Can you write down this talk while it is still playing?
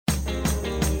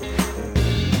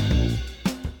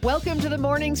Welcome to the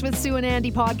Mornings with Sue and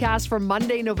Andy podcast for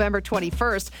Monday, November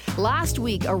 21st. Last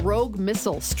week, a rogue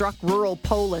missile struck rural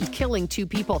Poland, killing 2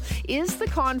 people. Is the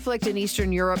conflict in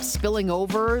Eastern Europe spilling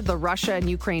over the Russia and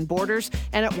Ukraine borders?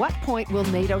 And at what point will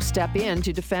NATO step in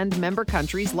to defend member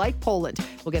countries like Poland?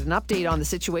 We'll get an update on the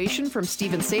situation from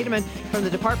Steven Seidemann from the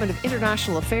Department of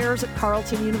International Affairs at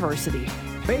Carleton University.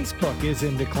 Facebook is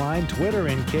in decline, Twitter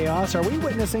in chaos. Are we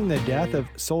witnessing the death of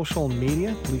social media,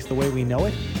 at least the way we know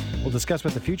it? We'll discuss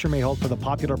what the future may hold for the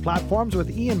popular platforms with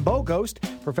Ian Bogost,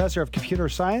 professor of computer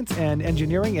science and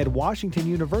engineering at Washington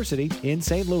University in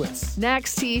St. Louis.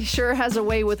 Next, he sure has a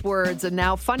way with words, and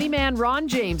now funny man Ron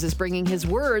James is bringing his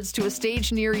words to a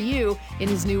stage near you in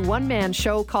his new one-man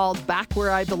show called Back Where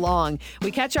I Belong.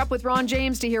 We catch up with Ron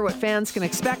James to hear what fans can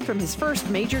expect from his first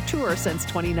major tour since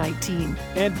 2019.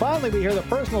 And finally, we hear the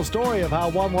personal story of how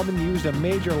one woman used a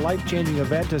major life-changing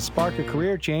event to spark a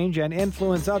career change and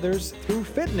influence others through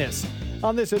fitness.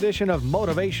 On this edition of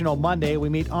Motivational Monday, we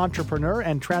meet entrepreneur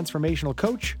and transformational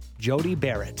coach Jody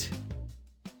Barrett.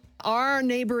 Are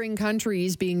neighboring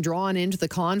countries being drawn into the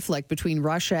conflict between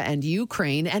Russia and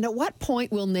Ukraine? And at what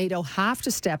point will NATO have to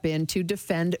step in to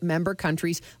defend member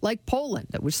countries like Poland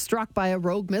that was struck by a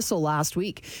rogue missile last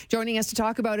week? Joining us to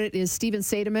talk about it is Steven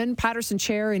Seidemann, Patterson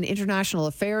Chair in International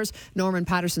Affairs, Norman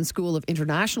Patterson School of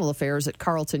International Affairs at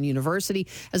Carleton University,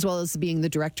 as well as being the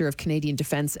Director of Canadian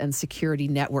Defence and Security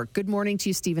Network. Good morning to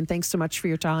you, Steven. Thanks so much for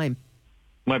your time.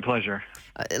 My pleasure.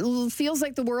 It feels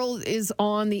like the world is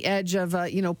on the edge of,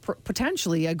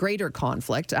 potentially a greater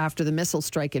conflict after the missile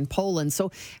strike in Poland.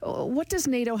 So what does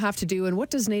NATO have to do, and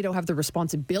what does NATO have the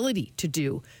responsibility to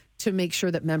do to make sure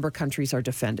that member countries are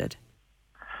defended?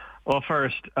 Well,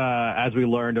 first, as we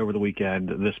learned over the weekend,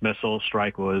 this missile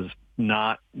strike was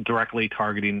not directly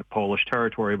targeting Polish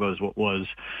territory, but was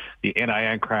the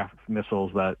anti-aircraft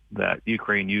missiles that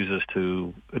Ukraine uses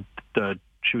to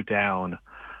shoot down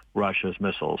Russia's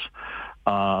missiles.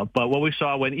 But what we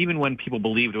saw even when people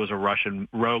believed it was a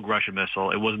rogue Russian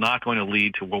missile, it was not going to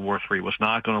lead to World War III. It was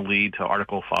not going to lead to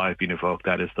Article 5 being invoked.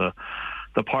 That is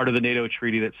the part of the NATO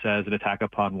treaty that says an attack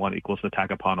upon one equals an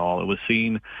attack upon all. This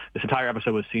entire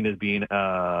episode was seen as being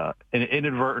an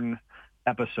inadvertent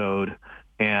episode,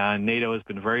 and NATO has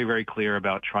been very, very clear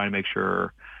about trying to make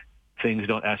sure things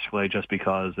don't escalate just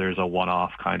because there's a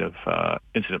one-off kind of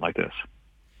incident like this.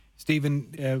 Stephen,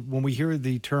 when we hear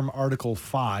the term Article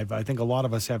 5, I think a lot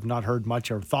of us have not heard much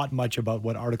or thought much about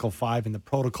what Article 5 and the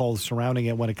protocols surrounding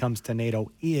it when it comes to NATO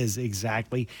is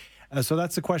exactly. So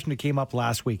that's the question that came up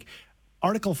last week.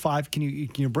 Article 5, can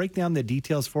you break down the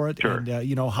details for it? Sure.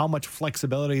 And how much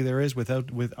flexibility there is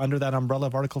under that umbrella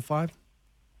of Article 5?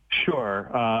 Sure.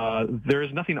 There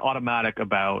is nothing automatic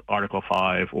about Article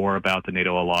 5 or about the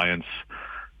NATO alliance.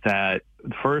 That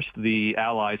first, the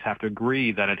allies have to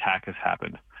agree that an attack has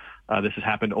happened. This has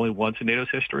happened only once in NATO's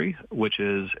history, which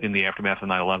is in the aftermath of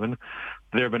 9/11.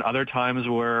 There have been other times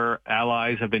where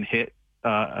allies have been hit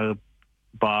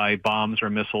by bombs or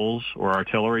missiles or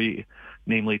artillery,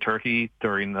 namely Turkey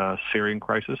during the Syrian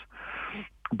crisis.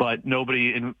 But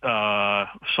nobody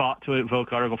sought to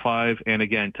invoke Article 5. And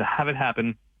again, to have it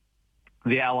happen,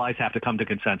 the allies have to come to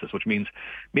consensus, which means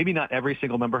maybe not every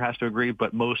single member has to agree,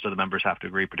 but most of the members have to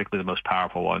agree, particularly the most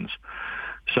powerful ones.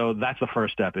 So that's the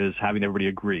first step, is having everybody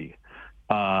agree.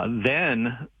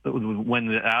 Then,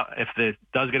 if it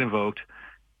does get invoked,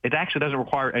 it actually doesn't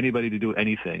require anybody to do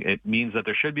anything. It means that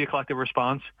there should be a collective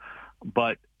response,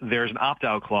 but there's an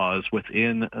opt-out clause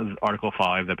within Article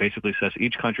 5 that basically says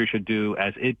each country should do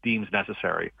as it deems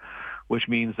necessary, which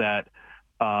means that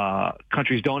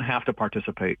countries don't have to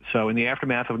participate. So in the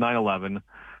aftermath of 9/11,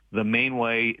 the main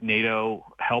way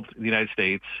NATO helped the United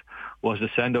States was to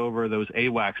send over those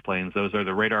AWACS planes. Those are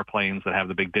the radar planes that have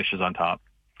the big dishes on top.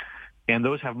 And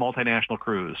those have multinational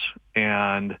crews.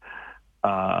 And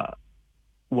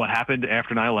what happened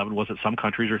after 9/11 was that some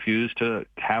countries refused to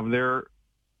have their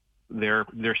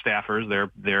staffers,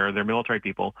 their military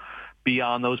people, be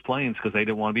on those planes because they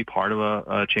didn't want to be part of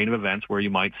a chain of events where you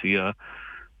might see an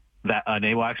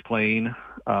AWACS plane,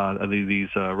 these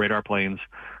radar planes,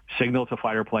 signal to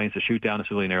fighter planes to shoot down a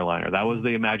civilian airliner. That was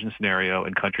the imagined scenario,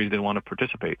 and countries didn't want to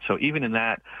participate. So even in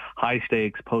that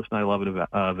high-stakes post-9/11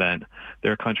 event,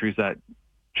 there are countries that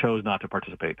chose not to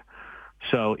participate.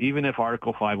 So even if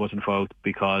Article 5 was invoked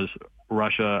because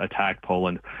Russia attacked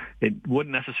Poland, it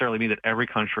wouldn't necessarily mean that every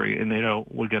country in NATO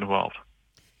would get involved.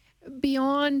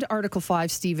 Beyond Article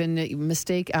 5, Stephen,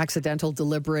 mistake, accidental,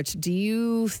 deliberate, do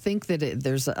you think that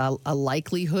there's a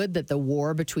likelihood that the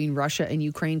war between Russia and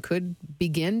Ukraine could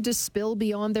begin to spill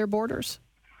beyond their borders?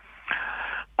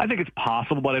 I think it's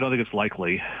possible, but I don't think it's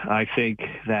likely. I think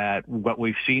that what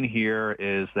we've seen here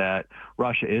is that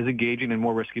Russia is engaging in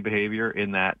more risky behavior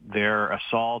in that their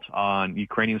assault on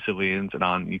Ukrainian civilians and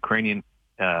on Ukrainian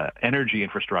energy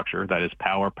infrastructure, that is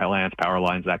power plants, power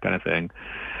lines, that kind of thing,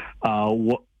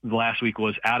 last week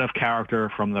was out of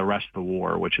character from the rest of the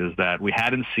war, which is that we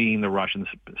hadn't seen the Russians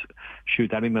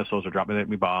shoot that many missiles or drop that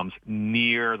many bombs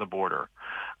near the border.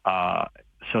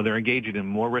 So they're engaging in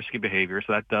more risky behavior,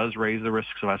 so that does raise the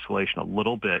risks of escalation a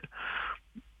little bit.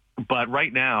 But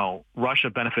right now, Russia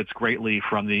benefits greatly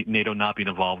from the NATO not being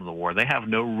involved in the war. They have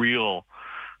no real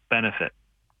benefit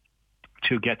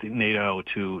to get NATO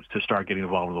to start getting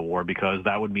involved in the war, because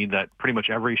that would mean that pretty much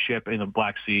every ship in the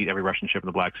Black Sea, every Russian ship in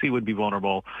the Black Sea would be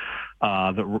vulnerable.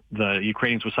 The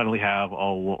Ukrainians would suddenly have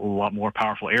a lot more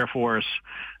powerful air force,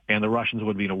 and the Russians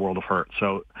would be in a world of hurt.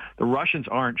 So the Russians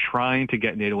aren't trying to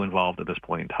get NATO involved at this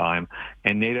point in time,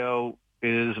 and NATO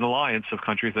is an alliance of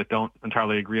countries that don't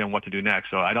entirely agree on what to do next.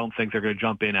 So I don't think they're going to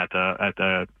jump in at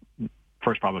the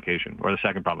first provocation or the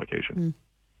second provocation.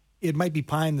 It might be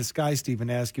pie in the sky, Stephen,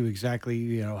 to ask you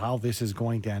exactly, how this is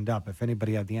going to end up. If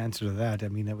anybody had the answer to that, I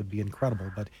mean, that would be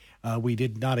incredible. But we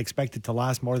did not expect it to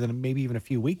last more than maybe even a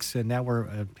few weeks, and now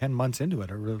we're 10 months into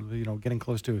it, or getting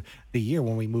close to the year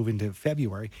when we move into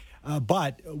February.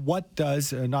 But what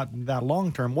does, not that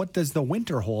long term, what does the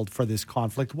winter hold for this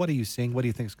conflict? What are you seeing? What do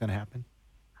you think is going to happen?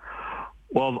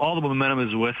 Well, all the momentum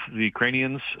is with the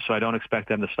Ukrainians, so I don't expect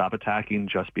them to stop attacking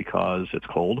just because it's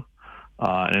cold.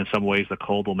 And in some ways, the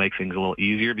cold will make things a little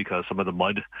easier because some of the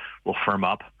mud will firm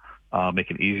up,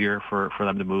 make it easier for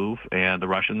them to move. And the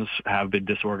Russians have been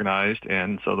disorganized.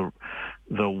 And so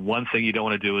the one thing you don't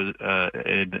want to do is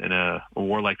in a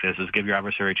war like this is give your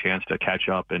adversary a chance to catch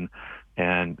up and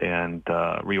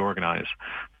reorganize.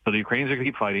 So the Ukrainians are going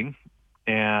to keep fighting,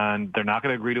 and they're not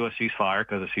going to agree to a ceasefire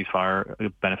because a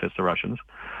ceasefire benefits the Russians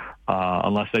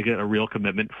unless they get a real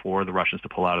commitment for the Russians to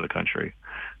pull out of the country.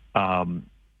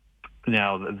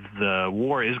 Now, the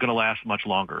war is going to last much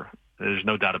longer. There's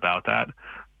no doubt about that,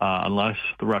 unless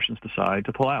the Russians decide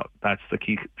to pull out. That's the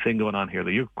key thing going on here.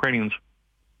 The Ukrainians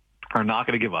are not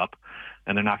going to give up,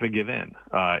 and they're not going to give in.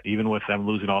 Even with them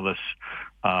losing all this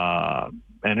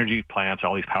energy plants,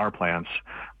 all these power plants,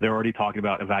 they're already talking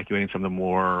about evacuating some of the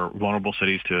more vulnerable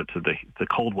cities to the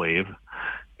cold wave.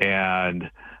 And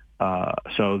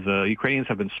so the Ukrainians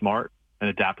have been smart and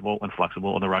adaptable and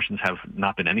flexible, and the Russians have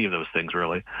not been any of those things,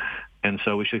 really. And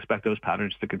so we should expect those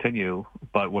patterns to continue.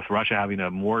 But with Russia having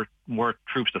more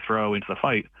troops to throw into the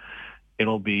fight,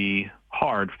 it'll be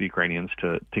hard for the Ukrainians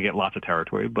to get lots of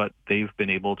territory, but they've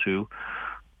been able to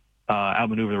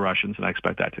outmaneuver the Russians, and I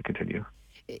expect that to continue.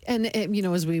 And,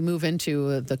 as we move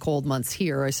into the cold months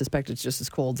here, I suspect it's just as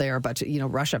cold there, but,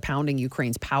 Russia pounding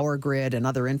Ukraine's power grid and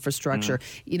other infrastructure,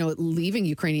 leaving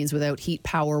Ukrainians without heat,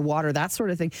 power, water, that sort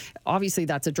of thing. Obviously,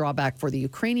 that's a drawback for the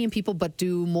Ukrainian people, but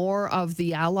do more of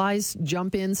the allies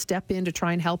step in to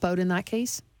try and help out in that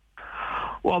case?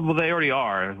 Well, they already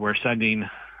are. We're sending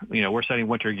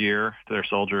winter gear to their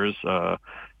soldiers.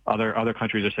 Other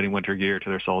countries are sending winter gear to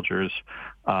their soldiers.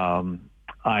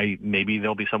 Maybe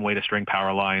there'll be some way to string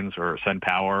power lines or send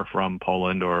power from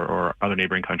Poland or other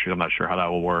neighboring countries. I'm not sure how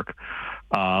that will work.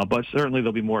 But certainly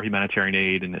there'll be more humanitarian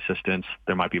aid and assistance.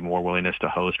 There might be more willingness to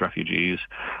host refugees.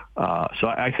 So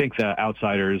I think that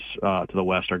outsiders to the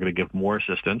West are going to give more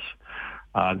assistance.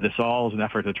 This all is an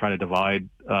effort to try to divide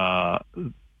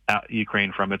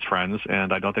Ukraine from its friends,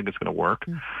 and I don't think it's going to work.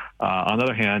 On the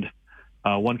other hand,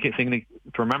 one key thing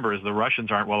to remember is the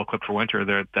Russians aren't well equipped for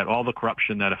winter. That all the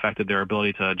corruption that affected their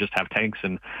ability to just have tanks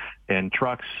and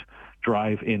trucks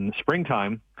drive in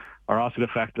springtime are also going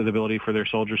to affect the ability for their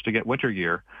soldiers to get winter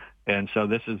gear. And so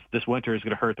this winter is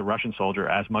going to hurt the Russian soldier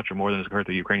as much or more than it's going to hurt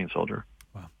the Ukrainian soldier.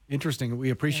 Wow. Interesting. We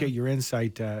appreciate your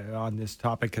insight on this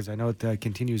topic, because I know it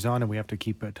continues on and we have to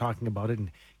keep talking about it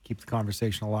and keep the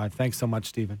conversation alive. Thanks so much,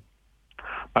 Stephen.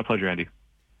 My pleasure, Andy.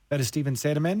 That is Stephen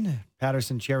Sederman,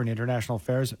 Patterson Chair in International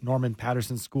Affairs, Norman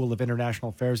Patterson School of International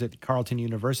Affairs at Carleton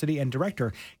University, and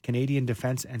Director, Canadian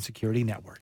Defence and Security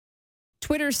Network.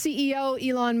 Twitter CEO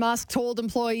Elon Musk told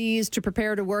employees to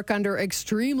prepare to work under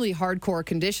extremely hardcore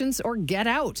conditions or get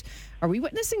out. Are we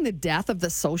witnessing the death of the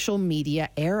social media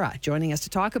era? Joining us to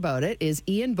talk about it is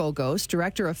Ian Bogos,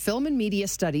 Director of Film and Media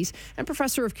Studies and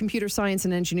Professor of Computer Science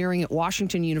and Engineering at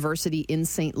Washington University in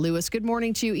St. Louis. Good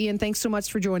morning to you, Ian. Thanks so much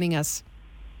for joining us.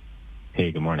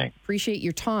 Hey, good morning. Appreciate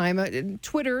your time.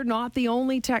 Twitter, not the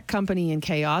only tech company in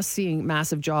chaos, seeing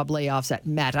massive job layoffs at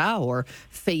Meta or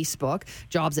Facebook,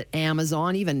 jobs at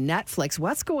Amazon, even Netflix.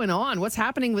 What's going on? What's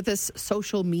happening with this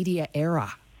social media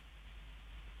era?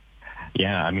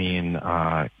 Yeah, I mean,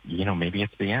 maybe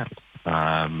it's the end.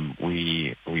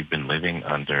 We've been living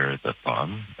under the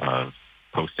thumb of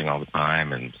posting all the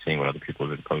time and seeing what other people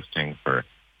have been posting for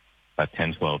about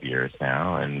 10, 12 years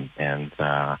now, and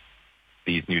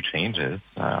these new changes,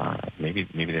 maybe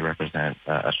they represent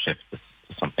a shift to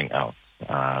something else.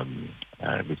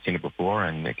 We've seen it before,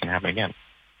 and it can happen again.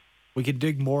 We could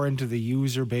dig more into the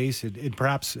user base and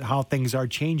perhaps how things are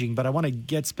changing, but I want to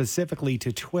get specifically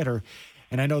to Twitter.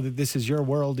 And I know that this is your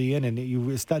world, Ian, and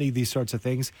you study these sorts of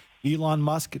things. Elon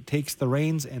Musk takes the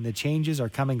reins, and the changes are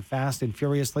coming fast and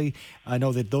furiously. I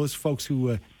know that those folks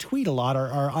who tweet a lot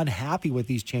are unhappy with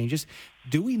these changes.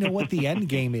 Do we know what the end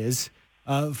game is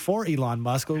for Elon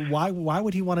Musk? Why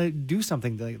would he want to do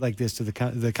something like this to the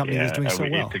company that's doing so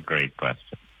well? It's a great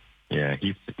question. Yeah,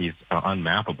 he's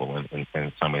unmappable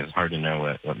in some ways. It's hard to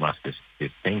know what Musk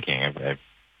is thinking.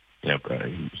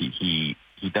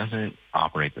 He doesn't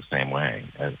operate the same way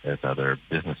as other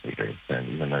business leaders, and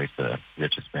even though he's the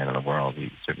richest man in the world,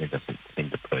 he certainly doesn't seem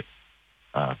to put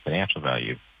financial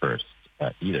value first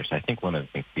either. So I think one of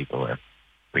the things people are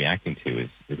reacting to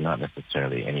is not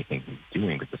necessarily anything he's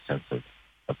doing, but the sense of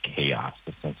chaos,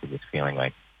 the sense of this feeling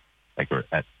like we're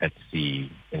at sea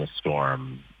in a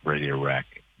storm, ready to wreck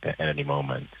at any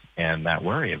moment, and that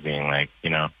worry of being like,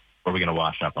 are we going to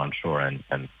wash up on shore,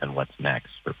 and what's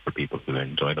next for people who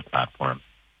enjoy the platform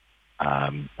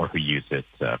or who use it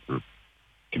for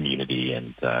community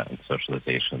and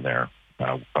socialization. They're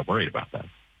worried about that.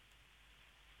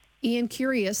 Ian,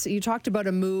 curious, you talked about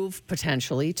a move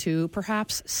potentially to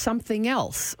perhaps something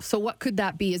else. So what could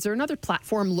that be? Is there another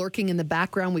platform lurking in the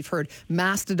background? We've heard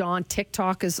Mastodon,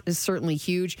 TikTok is certainly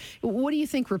huge. What do you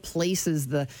think replaces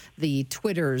the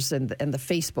Twitters and the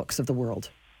Facebooks of the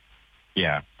world?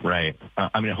 Yeah, right.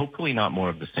 Hopefully not more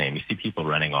of the same. You see people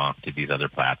running off to these other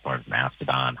platforms,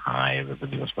 Mastodon, Hive, is the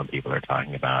newest one people are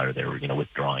talking about, or they're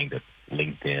withdrawing to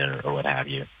LinkedIn or what have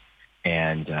you.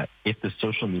 And if the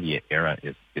social media era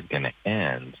is going to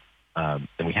end,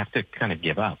 then we have to kind of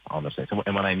give up on those things.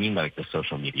 And what I mean by the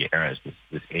social media era is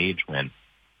this age when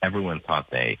everyone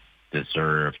thought they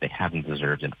hadn't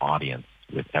deserved an audience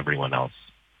with everyone else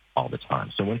all the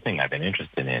time. So one thing I've been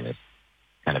interested in is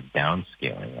kind of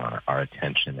downscaling our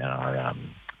attention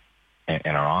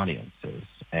and our audiences.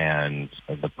 And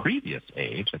the previous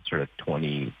age, that sort of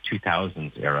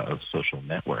 2000s era of social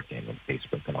networking, when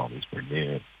Facebook and all these were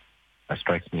new,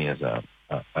 strikes me as a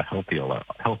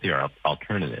healthier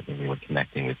alternative. And we were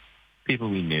connecting with people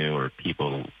we knew or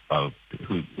people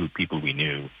who people we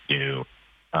knew,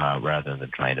 rather than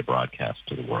trying to broadcast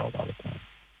to the world all the time.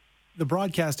 The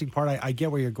broadcasting part, I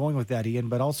get where you're going with that, Ian,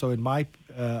 but also in my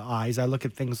eyes, I look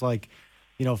at things like,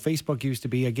 Facebook used to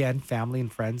be, again, family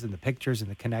and friends and the pictures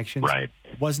and the connections. Right.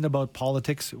 It wasn't about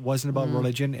politics. It wasn't about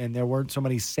religion, and there weren't so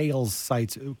many sales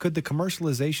sites. Could the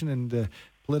commercialization and the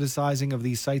politicizing of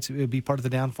these sites be part of the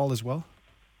downfall as well?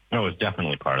 No, it was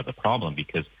definitely part of the problem,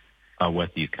 because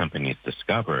what these companies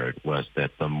discovered was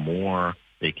that the more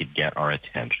they could get our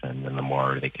attention, and the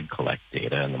more they could collect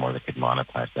data, and the more they could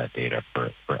monetize that data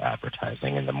for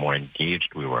advertising, and the more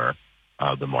engaged we were,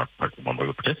 the more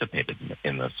we participated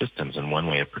in those systems. And one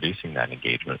way of producing that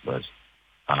engagement was,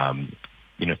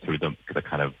 through the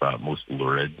kind of most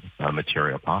lurid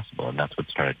material possible, and that's what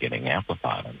started getting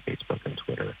amplified on Facebook and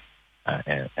Twitter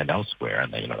and elsewhere.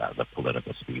 And the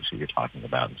political speech that you're talking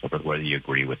about, and so forth, whether you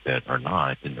agree with it or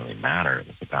not, it didn't really matter. It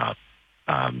was about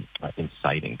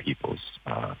inciting people's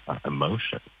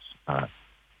emotions.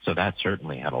 So that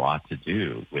certainly had a lot to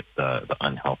do with the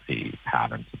unhealthy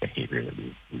patterns of behavior that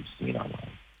we've seen online.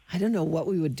 I don't know what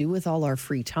we would do with all our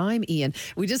free time, Ian.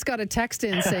 We just got a text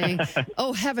in saying,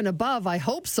 oh, heaven above, I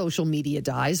hope social media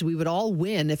dies. We would all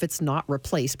win if it's not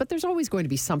replaced. But there's always going to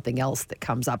be something else that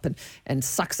comes up and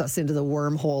sucks us into the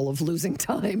wormhole of losing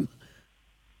time.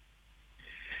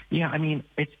 Yeah,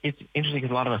 it's interesting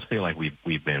because a lot of us feel like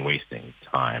we've been wasting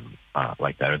time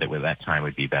like that, or that time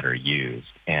would be better used.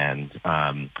 And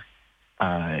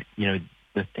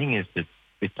the thing is that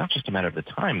it's not just a matter of the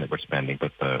time that we're spending,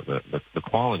 but the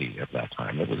quality of that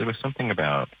time. There was something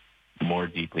about more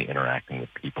deeply interacting with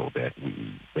people that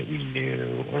we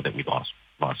knew or that we lost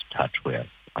touch with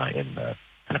in the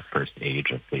kind of first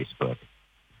age of Facebook.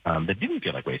 That didn't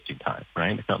feel like wasting time,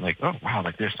 right? It felt like, oh, wow,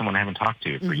 like there's someone I haven't talked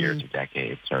to for years or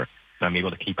decades, or I'm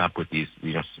able to keep up with these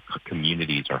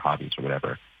communities or hobbies or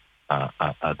whatever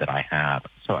that I have.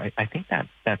 So I think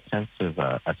that sense of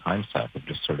a time suck of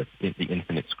just sort of the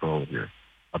infinite scroll of your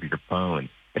phone,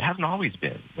 it hasn't always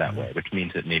been that way, which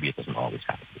means that maybe it doesn't always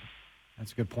have to be.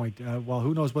 That's a good point. Well,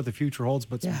 who knows what the future holds,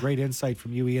 but some great insight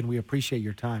from you, Ian. We appreciate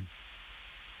your time.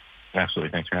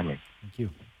 Absolutely. Thanks for having me. Thank you.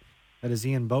 That is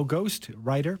Ian Bogost,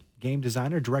 writer, game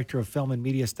designer, director of film and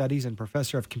media studies, and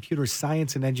professor of computer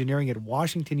science and engineering at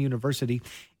Washington University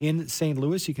in St.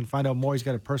 Louis. You can find out more. He's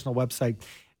got a personal website,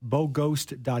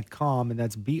 bogost.com, and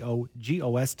that's BOGOST.com.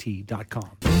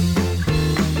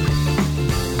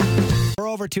 For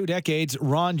over 2 decades,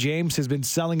 Ron James has been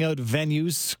selling out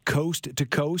venues coast to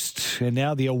coast, and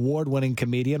now the award-winning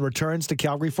comedian returns to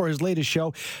Calgary for his latest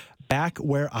show, Back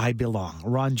Where I Belong.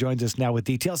 Ron joins us now with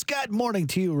details. Good morning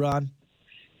to you, Ron.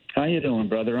 How you doing,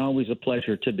 brother? Always a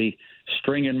pleasure to be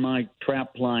stringing my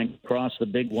trap line across the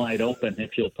big wide open,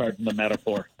 if you'll pardon the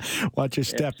metaphor. Watch your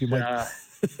step. You might.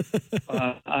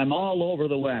 I'm all over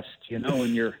the West, you know,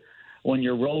 when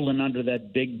you're rolling under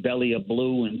that big belly of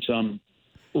blue in some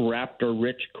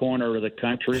raptor-rich corner of the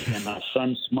country and a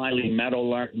sun-smiley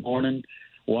meadowlark morning,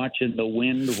 watching the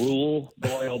wind rule.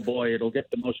 Boy, oh boy, it'll get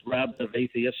the most rabid of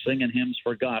atheists singing hymns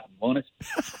forgotten, won't it?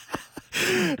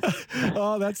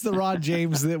 Oh, that's the Ron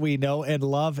James that we know and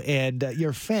love, and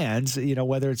your fans, you know,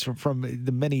 whether it's from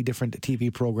the many different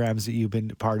TV programs that you've been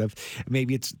part of,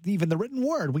 maybe it's even the written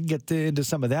word. We can get into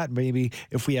some of that maybe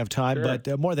if we have time, Sure.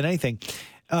 But more than anything,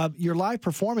 your live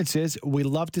performances, we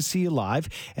love to see you live,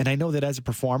 and I know that as a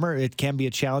performer, it can be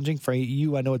challenging for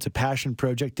you. I know it's a passion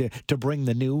project to bring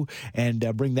the new and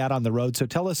bring that on the road. So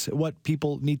tell us what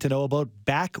people need to know about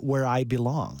Back Where I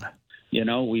Belong. You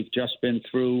know, we've just been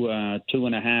through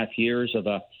 2.5 years of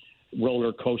a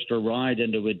roller coaster ride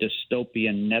into a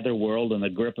dystopian netherworld in the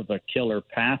grip of a killer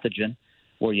pathogen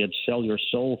where you'd sell your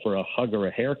soul for a hug or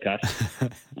a haircut.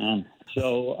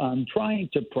 So I'm trying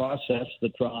to process the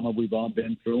trauma we've all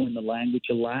been through in the language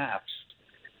of laughs.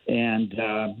 And,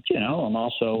 you know, I'm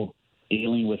also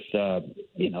dealing with,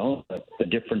 you know, the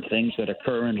different things that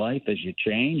occur in life as you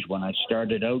change. When I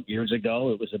started out years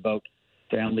ago, it was about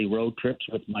family road trips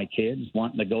with my kids,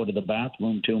 wanting to go to the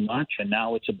bathroom too much. And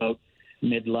now it's about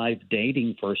midlife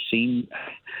dating for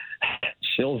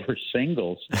silver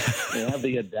singles. They have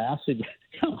the audacity.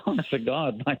 Honest to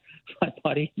God, my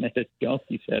buddy made it go.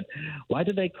 He said, why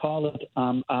do they call it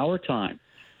our time?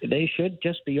 They should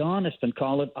just be honest and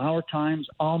call it our time's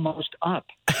almost up.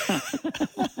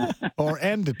 Or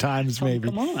end times, maybe.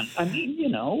 Come on. I mean, you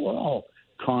know, we're all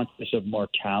conscious of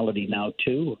mortality now,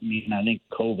 too. I mean, I think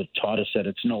COVID taught us that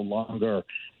it's no longer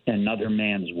another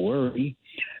man's worry.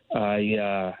 You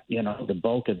know, the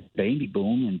bulk of the baby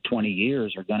boom in 20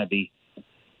 years are going to be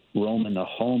roaming the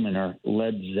home in our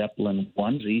Led Zeppelin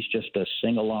onesies just to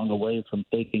sing along away from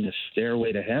taking a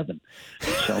stairway to heaven.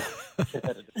 So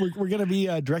we're going to be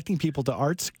directing people to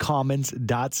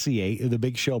artscommons.ca, the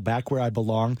big show Back Where I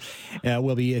Belong.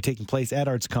 Will be taking place at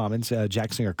Arts Commons,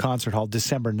 Jack Singer Concert Hall,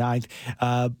 December 9th.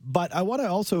 But I want to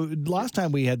also, last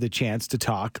time we had the chance to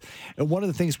talk, one of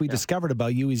the things we discovered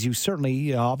about you is you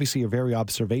certainly, obviously, are very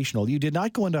observational. You did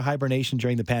not go into hibernation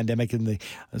during the pandemic and the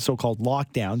so-called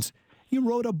lockdowns. You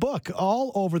wrote a book,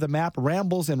 All Over the Map,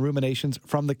 Rambles and Ruminations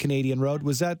from the Canadian Road.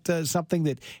 Was that something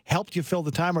that helped you fill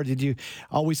the time, or did you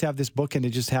always have this book and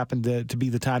it just happened to be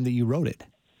the time that you wrote it?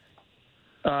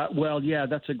 Well, yeah,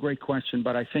 that's a great question,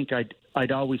 but I think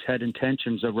I'd always had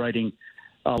intentions of writing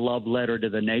a love letter to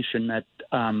the nation that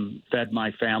fed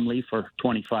my family for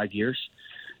 25 years.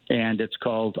 And it's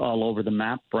called All Over the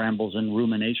Map, Rambles and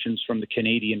Ruminations from the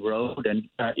Canadian Road, and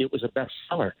it was a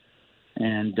bestseller.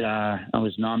 And I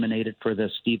was nominated for the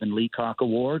Stephen Leacock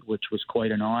Award, which was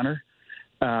quite an honor.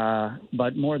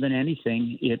 But more than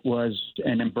anything, it was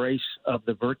an embrace of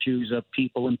the virtues of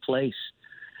people and place,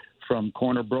 from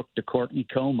Corner Brook to Courtney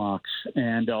Comox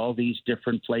and all these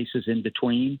different places in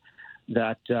between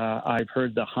that I've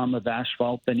heard the hum of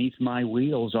asphalt beneath my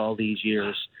wheels all these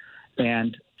years.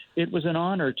 And it was an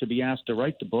honor to be asked to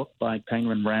write the book by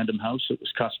Penguin Random House. It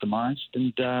was customized.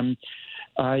 And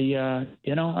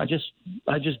I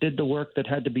just did the work that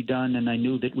had to be done, and I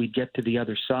knew that we'd get to the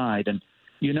other side. And,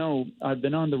 you know, I've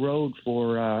been on the road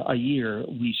for a year.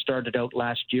 We started out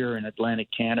last year in Atlantic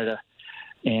Canada.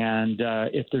 And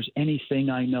if there's anything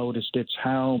I noticed, it's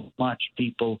how much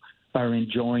people are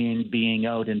enjoying being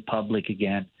out in public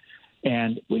again.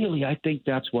 And really, I think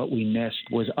that's what we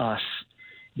missed was us.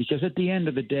 Because at the end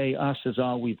of the day, us is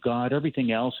all we've got.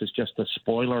 Everything else is just a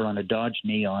spoiler on a Dodge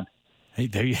Neon. Hey,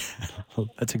 there you.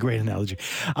 That's a great analogy.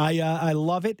 I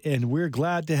love it, and we're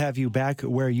glad to have you back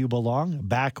where you belong.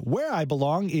 Back Where I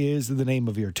Belong is the name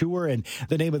of your tour and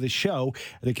the name of the show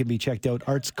that can be checked out,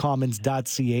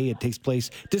 artscommons.ca. It takes place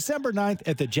December 9th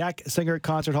at the Jack Singer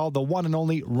Concert Hall, the one and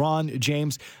only Ron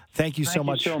James. Thank you so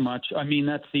much. Thank you so much. I mean,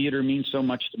 that theater means so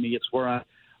much to me. It's where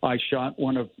I shot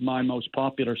one of my most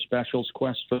popular specials,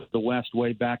 Quest for the West,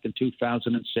 way back in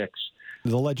 2006.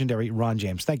 The legendary Ron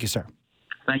James. Thank you, sir.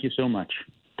 Thank you so much.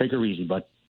 Take her easy, bud.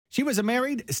 She was a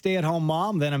married, stay-at-home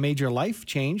mom, then a major life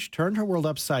change turned her world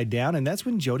upside down, and that's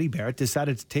when Jody Barrett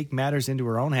decided to take matters into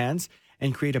her own hands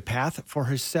and create a path for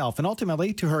herself and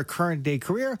ultimately to her current-day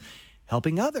career,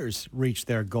 helping others reach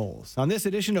their goals. On this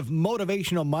edition of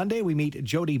Motivational Monday, we meet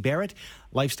Jody Barrett,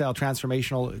 lifestyle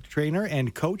transformational trainer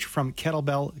and coach from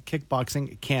Kettlebell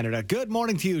Kickboxing Canada. Good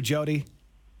morning to you, Jody.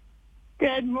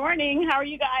 Good morning. How are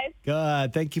you guys?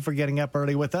 Good. Thank you for getting up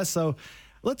early with us. So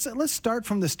let's start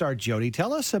from the start, Jody.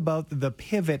 Tell us about the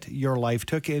pivot your life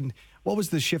took and what was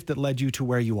the shift that led you to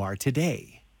where you are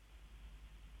today?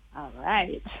 All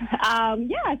right.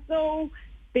 So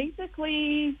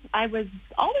basically I was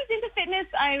always into fitness.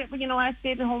 I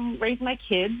stayed at home, raised my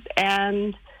kids,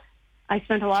 and I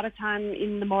spent a lot of time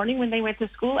in the morning when they went to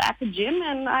school at the gym,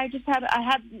 and I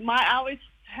always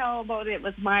tell about it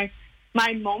was my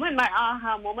moment, my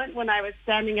aha moment when I was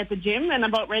standing at the gym and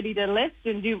about ready to lift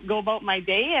and go about my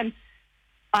day, and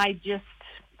I just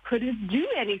couldn't do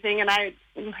anything. And I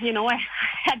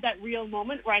had that real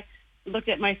moment where I looked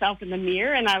at myself in the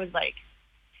mirror and I was like,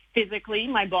 physically,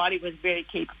 my body was very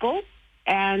capable.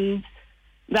 And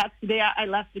that's the day I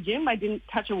left the gym. I didn't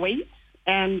touch a weight,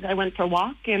 and I went for a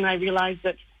walk, and I realized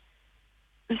that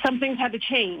some things had to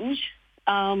change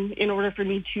in order for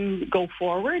me to go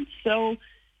forward. So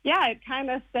yeah, it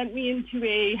kind of sent me into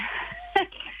a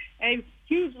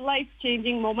huge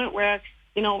life-changing moment where,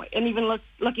 and even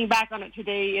looking back on it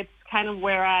today, it's kind of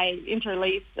where I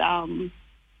interlace.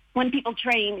 When people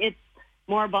train, it's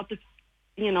more about the,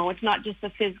 it's not just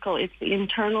the physical, it's the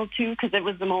internal too, because it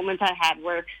was the moment I had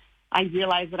where I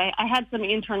realized that I had some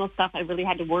internal stuff I really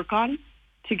had to work on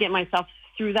to get myself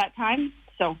through that time.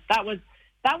 So that was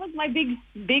my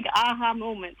big aha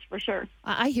moment for sure.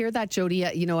 I hear that, Jody.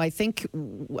 I think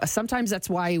sometimes that's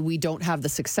why we don't have the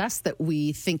success that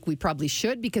we think we probably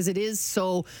should, because it is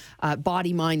so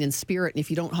body, mind, and spirit. And if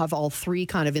you don't have all three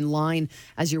kind of in line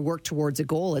as you work towards a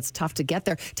goal, it's tough to get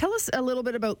there. Tell us a little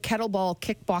bit about Kettlebell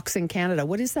Kickboxing Canada.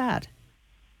 What is that?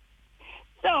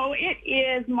 So it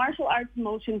is martial arts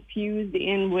motion fused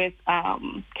in with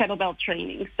kettlebell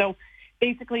training. So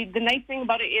basically, the nice thing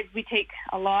about it is we take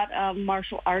a lot of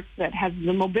martial arts that has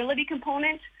the mobility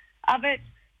component of it.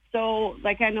 So,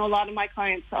 like, I know a lot of my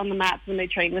clients on the mats when they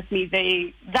train with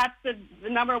me, that's the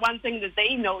number one thing that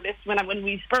they notice when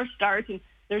we first start, and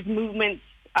there's movements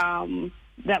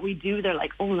that we do. They're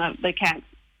like, oh, no, they can't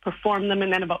perform them.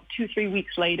 And then about 2-3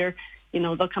 weeks later,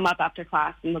 they'll come up after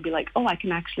class and they'll be like, oh, I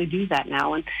can actually do that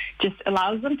now. And just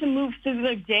allows them to move through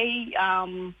the day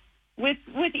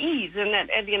with ease.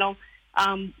 And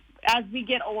as we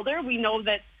get older, we know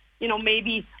that,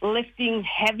 maybe lifting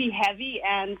heavy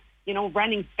and,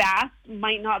 running fast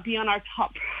might not be on our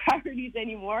top priorities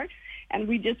anymore. And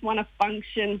we just want to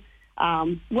function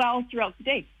well throughout the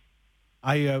day.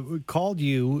 I called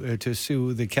you to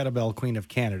sue the Kettlebell Queen of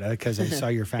Canada because I saw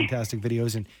your fantastic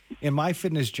videos. And in my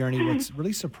fitness journey, what's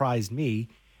really surprised me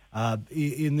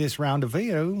in this round of,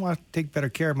 we want to take better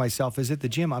care of myself is at the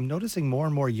gym. I'm noticing more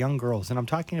and more young girls, and I'm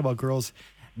talking about girls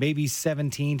maybe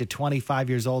 17 to 25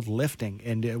 years old lifting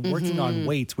and working on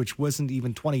weights, which wasn't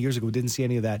even 20 years ago. Didn't see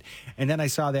any of that. And then I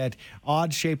saw that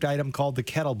odd-shaped item called the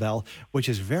kettlebell, which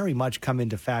has very much come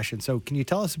into fashion. So can you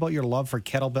tell us about your love for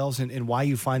kettlebells and why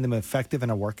you find them effective in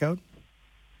a workout?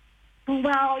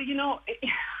 Well,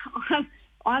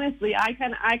 honestly,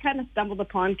 I kind of stumbled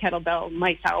upon kettlebell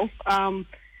myself.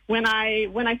 When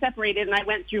I separated and I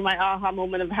went through my aha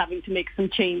moment of having to make some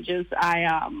changes,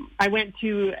 I went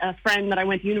to a friend that I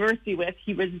went to university with.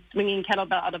 He was swinging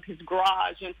kettlebell out of his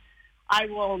garage, and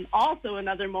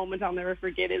another moment I'll never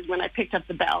forget is when I picked up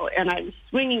the bell and I was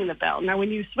swinging the bell. Now, when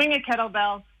you swing a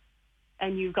kettlebell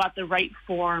and you've got the right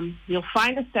form, you'll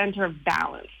find a center of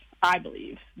balance, I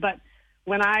believe. But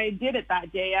when I did it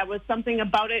that day, something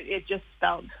about it, it just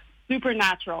felt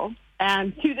supernatural.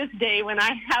 And to this day, when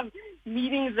I have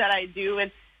meetings that I do,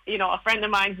 and a friend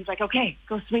of mine who's like, okay,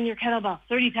 go swing your kettlebell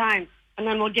 30 times and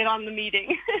then we'll get on the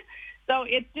meeting. So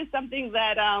it's just something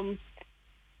that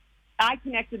I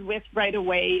connected with right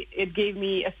away. It gave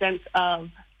me a sense of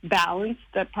balance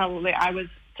that probably I was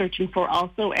searching for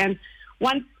also. And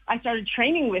once I started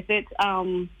training with it,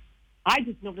 I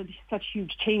just noticed such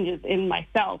huge changes in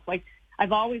myself. Like,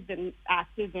 I've always been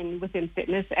active and within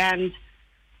fitness, and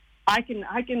I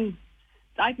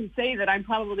can say that I'm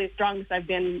probably the strongest I've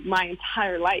been my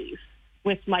entire life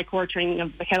with my core training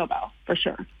of the kettlebell, for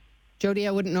sure. Jody,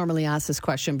 I wouldn't normally ask this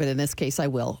question, but in this case I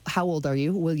will. How old are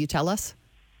you? Will you tell us?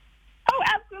 Oh,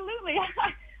 absolutely.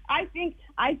 I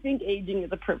I think aging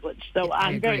is a privilege. So I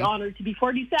I'm agree. very honored to be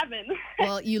 47.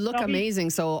 Well, you look amazing.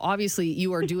 So obviously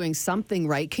you are doing something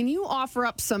right. Can you offer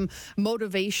up some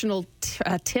motivational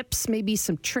tips, maybe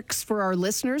some tricks for our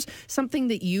listeners? Something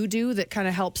that you do that kind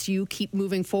of helps you keep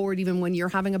moving forward even when you're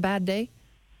having a bad day?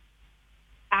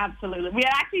 Absolutely. We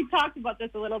actually talked about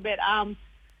this a little bit.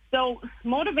 So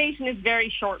motivation is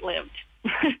very short-lived.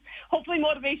 Hopefully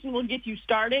motivation will get you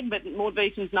started, but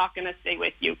motivation is not going to stay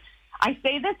with you. I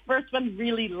say this first one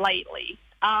really lightly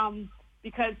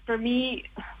because for me,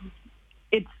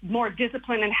 it's more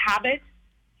discipline and habit.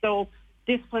 So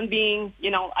discipline being,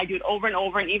 I do it over and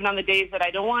over, and even on the days that I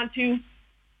don't want to,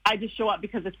 I just show up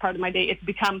because it's part of my day. It's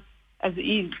become as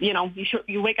easy,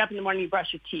 you wake up in the morning, you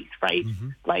brush your teeth, right? Mm-hmm.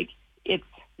 Like it's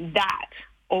that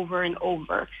over and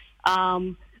over.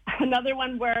 Another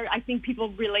one where I think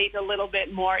people relate a little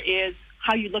bit more is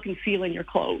how you look and feel in your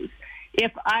clothes.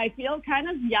 If I feel kind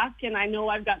of yuck and I know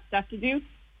I've got stuff to do,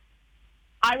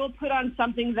 I will put on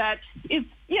something that is,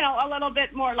 a little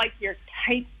bit more like your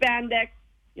tight spandex.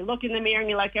 You look in the mirror and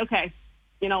you're like, okay,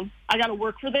 I got to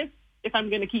work for this if I'm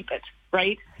going to keep it,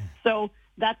 right? So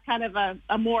that's kind of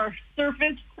a more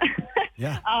surface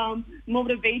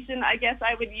motivation, I guess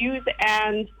I would use.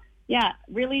 And,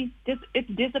 really,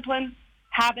 it's discipline,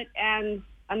 habit, and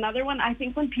another one, I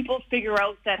think when people figure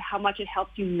out that how much it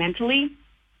helps you mentally,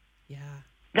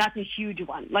 that's a huge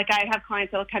one. Like I have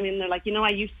clients that will come in, they're like, I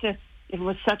used to, it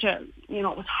was such a, it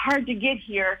was hard to get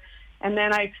here. And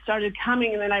then I started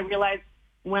coming, and then I realized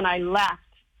when I left,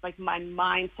 like my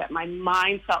mind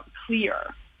felt clear.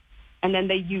 And then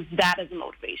they use that as a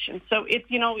motivation. So it's,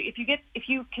 if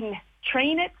you can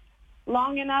train it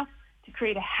long enough to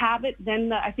create a habit,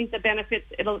 then I think the benefits,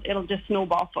 it'll just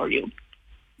snowball for you.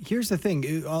 Here's the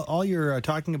thing. All you're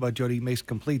talking about, Jody, makes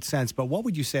complete sense. But what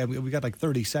would you say, we got like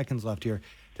 30 seconds left here,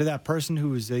 to that person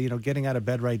who is, getting out of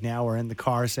bed right now or in the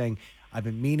car saying, I've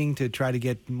been meaning to try to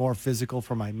get more physical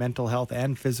for my mental health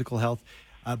and physical health,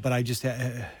 but I just,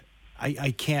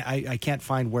 I can't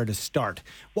find where to start.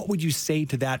 What would you say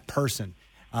to that person?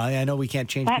 I know we can't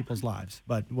change people's lives,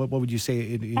 but what would you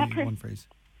say in one phrase?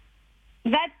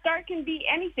 That start can be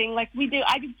anything. Like we do,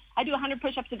 I do 100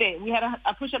 push-ups a day. We had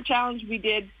a push-up challenge. We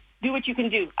did do what you can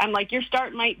do. I'm like, your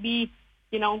start might be,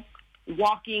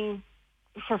 walking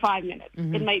for 5 minutes.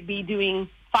 Mm-hmm. It might be doing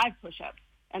 5 push-ups,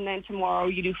 and then tomorrow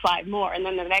you do 5 more, and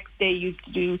then the next day you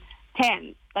do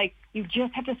 10. Like you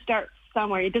just have to start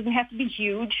somewhere. It doesn't have to be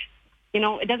huge.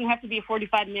 It doesn't have to be a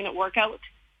 45-minute workout.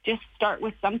 Just start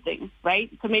with something,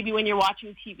 right? So maybe when you're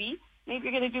watching TV, maybe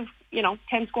you're going to do,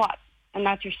 10 squats, and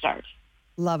that's your start.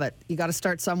 Love it. You got to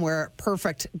start somewhere.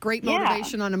 Perfect. Great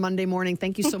motivation on a Monday morning.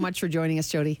 Thank you so much for joining us,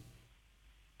 Jody.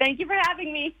 Thank you for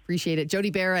having me. Appreciate it.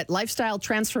 Jody Barrett, lifestyle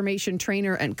transformation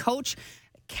trainer and coach,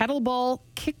 Kettlebell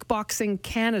Kickboxing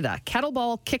Canada.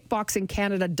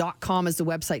 KettlebellKickboxingCanada.com is the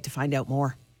website to find out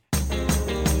more.